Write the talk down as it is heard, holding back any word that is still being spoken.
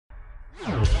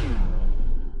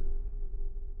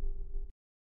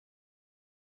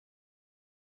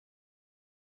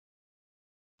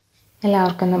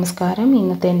എല്ലാവർക്കും നമസ്കാരം.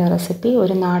 ഇന്നത്തെ എൻ്റെ റെസിപ്പി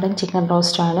ഒരു നാടൻ ചിക്കൻ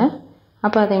റോസ്റ്റാണ്.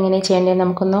 അപ്പോൾ അതെങ്ങനെ ചെയ്യേണ്ടതെന്ന്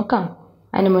നമുക്കൊന്ന് നോക്കാം.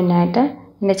 അതിന് മുന്നായിട്ട്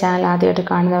എൻ്റെ ചാനൽ ആദ്യമായിട്ട്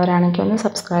കാണുന്നവരാണെങ്കിൽ ഒന്ന്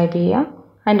സബ്സ്ക്രൈബ് ചെയ്യുക.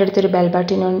 അതിൻ്റെ അടുത്തൊരു ബെൽ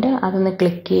ബട്ടനുണ്ട്, അതൊന്ന്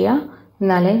ക്ലിക്ക് ചെയ്യുക.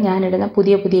 എന്നാലേ ഞാനിടുന്ന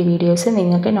പുതിയ വീഡിയോസ്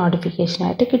നിങ്ങൾക്ക്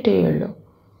നോട്ടിഫിക്കേഷനായിട്ട് കിട്ടുകയുള്ളൂ.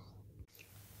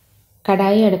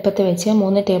 കടായി അടുപ്പത്ത് വെച്ച്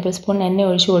 3 ടേബിൾ സ്പൂൺ എണ്ണ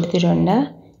ഒഴിച്ചു കൊടുത്തിട്ടുണ്ട്.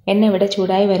 എണ്ണ ഇവിടെ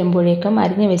ചൂടായി വരുമ്പോഴേക്കും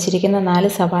അരിഞ്ഞ് വെച്ചിരിക്കുന്ന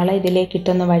 4 സവാള ഇതിലേക്ക്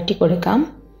ഇട്ടൊന്ന് വഴറ്റി കൊടുക്കാം.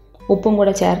 ഉപ്പും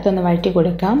കൂടെ ചേർത്തൊന്ന് വഴറ്റി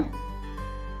കൊടുക്കാം.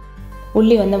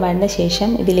 ഉള്ളി ഒന്ന് വഴന്ന ശേഷം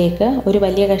ഇതിലേക്ക് ഒരു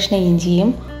വലിയ കഷ്ണം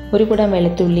ഇഞ്ചിയും 1 കുടം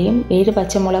വെളുത്തുള്ളിയും 7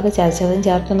 പച്ചമുളക് ചതച്ചതും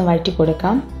ചേർത്തൊന്ന് വഴറ്റി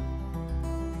കൊടുക്കാം.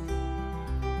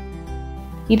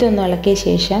 ഇതൊന്ന് ഇളക്കിയ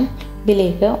ശേഷം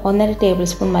ഇതിലേക്ക് 1.5 ടേബിൾ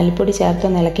സ്പൂൺ മല്ലിപ്പൊടി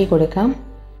ചേർത്തൊന്ന് ഇളക്കി കൊടുക്കാം.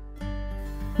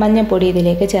 മഞ്ഞൾപ്പൊടി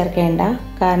ഇതിലേക്ക് ചേർക്കേണ്ട,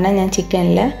 കാരണം ഞാൻ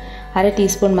ചിക്കനിൽ 1/2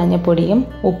 ടീസ്പൂൺ മഞ്ഞൾപ്പൊടിയും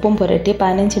ഉപ്പും പുരട്ടി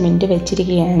 15 മിനിറ്റ്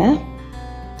വെച്ചിരിക്കുകയാണ്.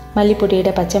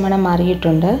 മല്ലിപ്പൊടിയുടെ പച്ചമണം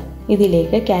മാറിയിട്ടുണ്ട്.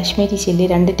 ഇതിലേക്ക് കാശ്മീരി ചില്ലി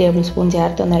 2 ടേബിൾ സ്പൂൺ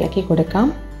ചേർത്തൊന്ന് ഇളക്കി കൊടുക്കാം.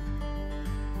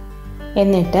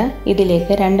 എന്നിട്ട്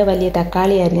ഇതിലേക്ക് 2 വലിയ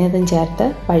തക്കാളി അരിഞ്ഞതും ചേർത്ത്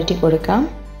വഴറ്റി കൊടുക്കാം.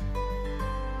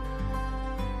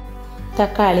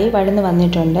 തക്കാളി വഴന്ന്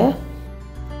വന്നിട്ടുണ്ട്.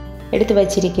 എടുത്തു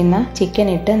വച്ചിരിക്കുന്ന ചിക്കൻ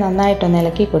ഇട്ട് നന്നായിട്ടൊന്ന്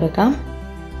ഇളക്കി കൊടുക്കാം.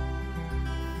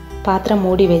 പാത്രം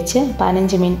മൂടി വെച്ച്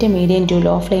 15 മിനിറ്റ് മീഡിയം ടു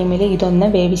ലോ ഫ്ലെയിമിൽ ഇതൊന്ന്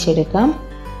വേവിച്ചെടുക്കാം.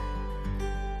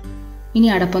 ഇനി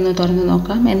അടപ്പൊന്ന് തുറന്ന്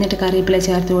നോക്കാം. എന്നിട്ട് കറിവേപ്പില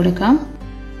ചേർത്ത് കൊടുക്കാം.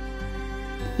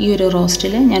 ഈ ഒരു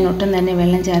റോസ്റ്റിൽ ഞാൻ ഒട്ടും തന്നെ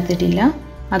വെള്ളം ചേർത്തിട്ടില്ല,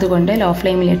 അതുകൊണ്ട് ലോ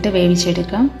ഫ്ലെയിമിലിട്ട്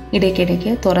വേവിച്ചെടുക്കാം.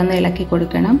 ഇടയ്ക്കിടയ്ക്ക് തുറന്ന് ഇളക്കി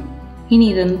കൊടുക്കണം. ഇനി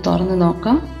ഇതൊന്ന് തുറന്ന്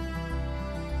നോക്കാം.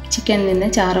 ചിക്കനിൽ നിന്ന്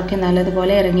ചാറൊക്കെ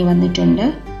നല്ലതുപോലെ ഇറങ്ങി വന്നിട്ടുണ്ട്.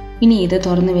 ഇനി ഇത്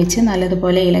തുറന്ന് വെച്ച്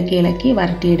നല്ലതുപോലെ ഇളക്കി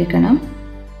വരട്ടിയെടുക്കണം.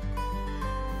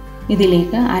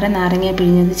 ഇതിലേക്ക് 1/2 നാരങ്ങ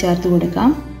പിഴിഞ്ഞത് ചേർത്ത് കൊടുക്കാം.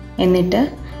 എന്നിട്ട്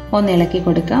ഒന്ന് ഇളക്കി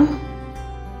കൊടുക്കാം.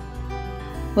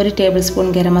 1 ടേബിൾ സ്പൂൺ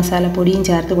ഗരം മസാല പൊടിയും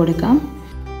ചേർത്ത് കൊടുക്കാം.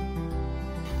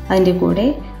 അതിൻ്റെ കൂടെ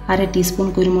 1/2 ടീസ്പൂൺ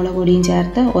കുരുമുളക് പൊടിയും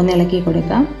ചേർത്ത് ഒന്ന് ഇളക്കി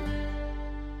കൊടുക്കാം.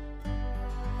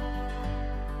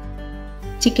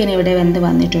 ചിക്കൻ ഇവിടെ വെന്ത്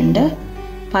വന്നിട്ടുണ്ട്.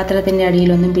 പാത്രത്തിൻ്റെ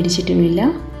അടിയിലൊന്നും പിടിച്ചിട്ടുമില്ല.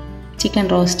 ചിക്കൻ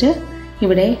റോസ്റ്റ്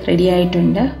ഇവിടെ റെഡി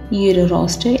ആയിട്ടുണ്ട്. ഈ ഒരു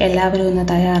റോസ്റ്റ് എല്ലാവരും ഒന്ന്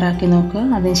തയ്യാറാക്കി നോക്കുക.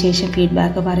 അതിനുശേഷം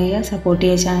ഫീഡ്ബാക്ക് പറയുക. സപ്പോർട്ട്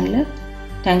ചെയ്യുക channel.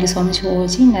 Thank you so much for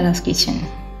watching Nella's kitchen.